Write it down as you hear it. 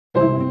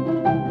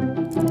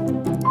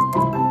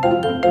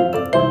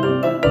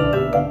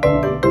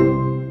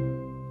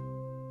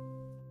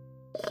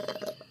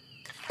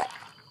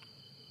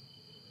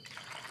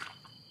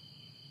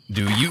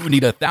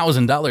need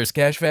 $1,000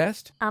 cash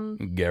fast?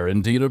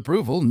 Guaranteed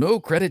approval, no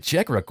credit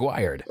check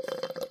required.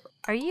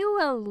 Are you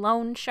a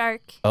loan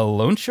shark? A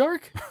loan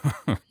shark?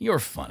 You're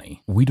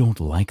funny. We don't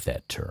like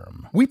that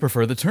term. We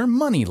prefer the term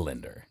money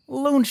lender.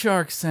 Loan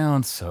shark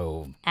sounds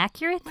so...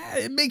 Accurate?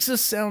 It makes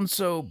us sound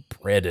so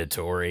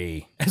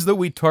predatory. As though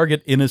we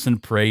target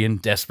innocent prey in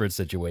desperate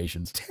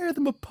situations, tear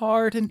them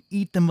apart and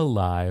eat them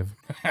alive.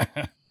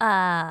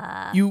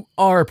 You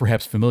are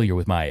perhaps familiar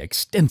with my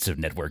extensive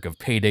network of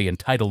payday and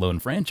title loan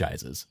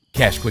franchises.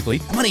 Cash Quickly,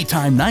 Money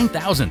Time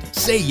 9000,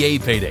 Say Yay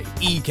Payday,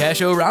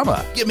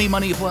 eCash-O-Rama, Give Me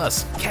Money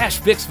Plus, Cash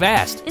Fix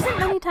Fast. Isn't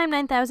Money Time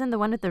 9000 the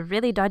one with the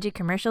really dodgy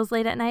commercials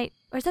late at night?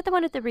 Or is that the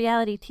one with the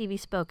reality TV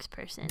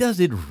spokesperson? Does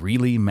it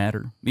really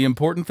matter? The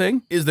important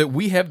thing is that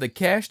we have the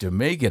cash to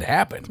make it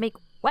happen. To make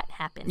what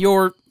happen?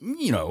 Your,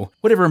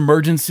 whatever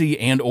emergency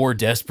and or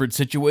desperate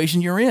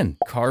situation you're in.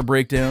 Car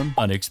breakdown,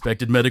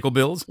 unexpected medical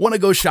bills, want to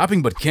go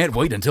shopping but can't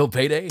wait until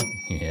payday?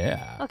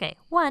 Yeah. Okay,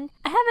 1,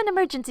 I have an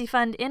emergency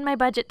fund in my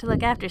budget to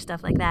look after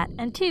stuff like that.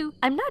 And 2,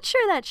 I'm not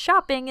sure that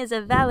shopping is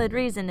a valid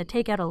reason to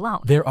take out a loan.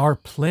 There are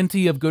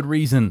plenty of good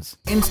reasons.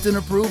 Instant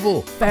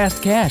approval,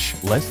 fast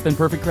cash, less than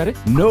perfect credit,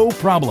 no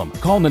problem.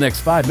 Call in the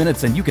next 5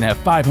 minutes and you can have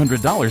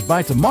 $500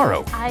 by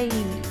tomorrow. I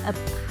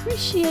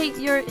appreciate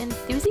your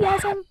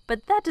enthusiasm,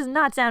 but that does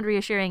not sound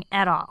reassuring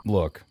at all.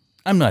 Look,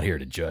 I'm not here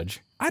to judge.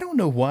 I don't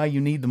know why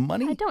you need the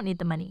money. I don't need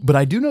the money. But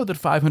I do know that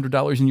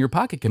 $500 in your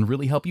pocket can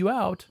really help you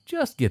out.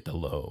 Just get the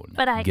loan.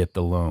 But Get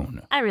the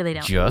loan. I really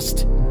don't.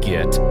 Just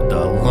get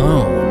the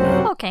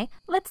loan. Okay,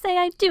 let's say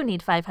I do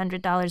need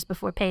 $500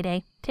 before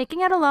payday.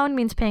 Taking out a loan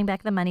means paying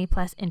back the money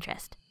plus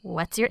interest.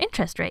 What's your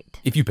interest rate?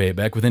 If you pay it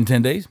back within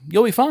 10 days,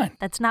 you'll be fine.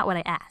 That's not what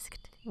I asked.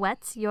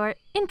 What's your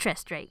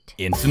interest rate?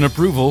 Instant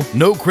approval,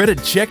 no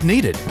credit check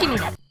needed. Give me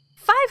that.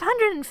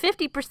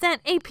 550%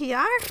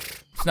 APR?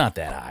 It's not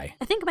that high.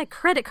 I think my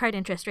credit card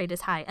interest rate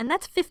is high, and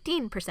that's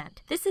 15%.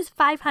 This is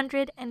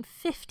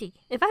 550.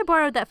 If I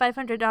borrowed that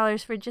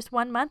 $500 for just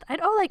 1 month,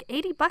 I'd owe like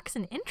 $80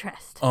 in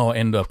interest. Oh,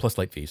 and plus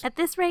late fees. At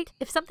this rate,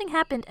 if something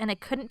happened and I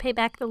couldn't pay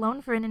back the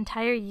loan for an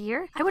entire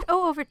year, I would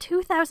owe over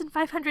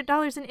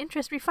 $2,500 in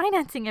interest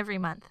refinancing every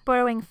month.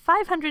 Borrowing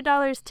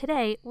 $500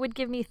 today would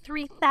give me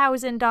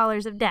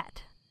 $3,000 of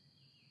debt.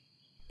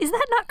 Is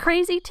that not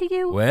crazy to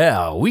you?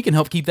 Well, we can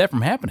help keep that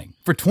from happening.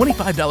 For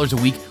 $25 a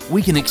week,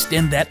 we can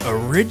extend that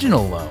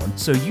original loan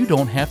so you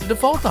don't have to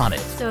default on it.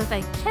 So if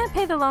I can't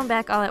pay the loan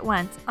back all at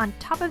once, on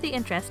top of the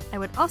interest, I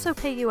would also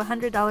pay you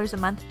 $100 a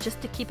month just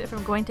to keep it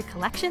from going to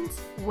collections?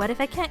 What if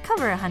I can't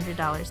cover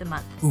 $100 a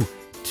month? Ooh,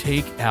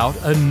 take out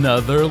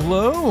another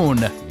loan.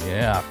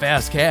 Yeah,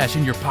 fast cash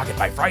in your pocket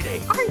by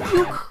Friday. Are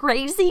you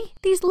crazy?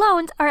 These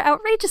loans are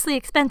outrageously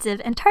expensive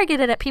and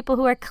targeted at people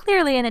who are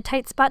clearly in a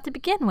tight spot to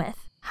begin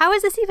with. How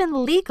is this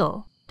even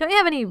legal? Don't you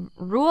have any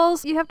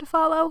rules you have to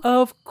follow?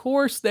 Of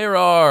course there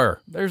are.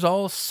 There's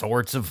all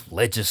sorts of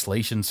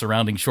legislation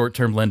surrounding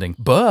short-term lending.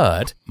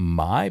 But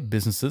my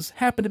businesses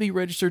happen to be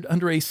registered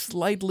under a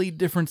slightly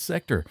different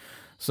sector.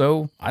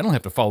 So I don't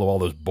have to follow all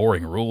those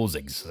boring rules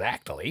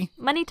exactly.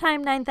 Money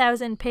Time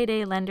 9000,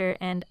 Payday Lender,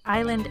 and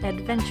Island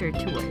Adventure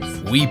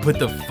Tours. We put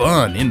the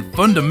fun in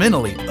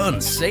fundamentally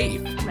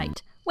unsafe.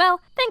 Right. Well,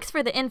 thanks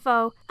for the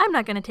info. I'm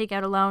not going to take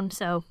out a loan,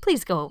 so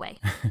please go away.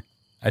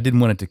 I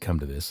didn't want it to come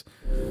to this,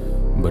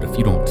 but if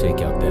you don't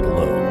take out that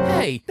loan...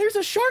 Hey, there's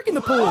a shark in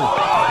the pool!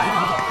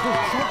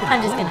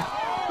 I'm just gonna...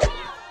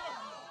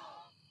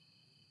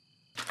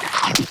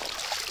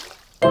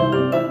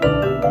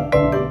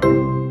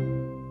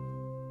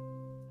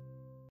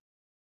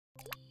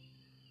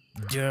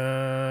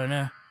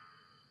 Dun-na.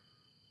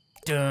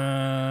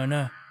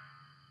 Dun-na.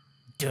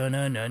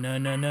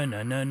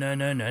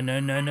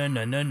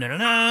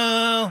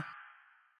 Dun-na-na-na-na-na-na-na-na-na-na-na-na-na-na-na-na.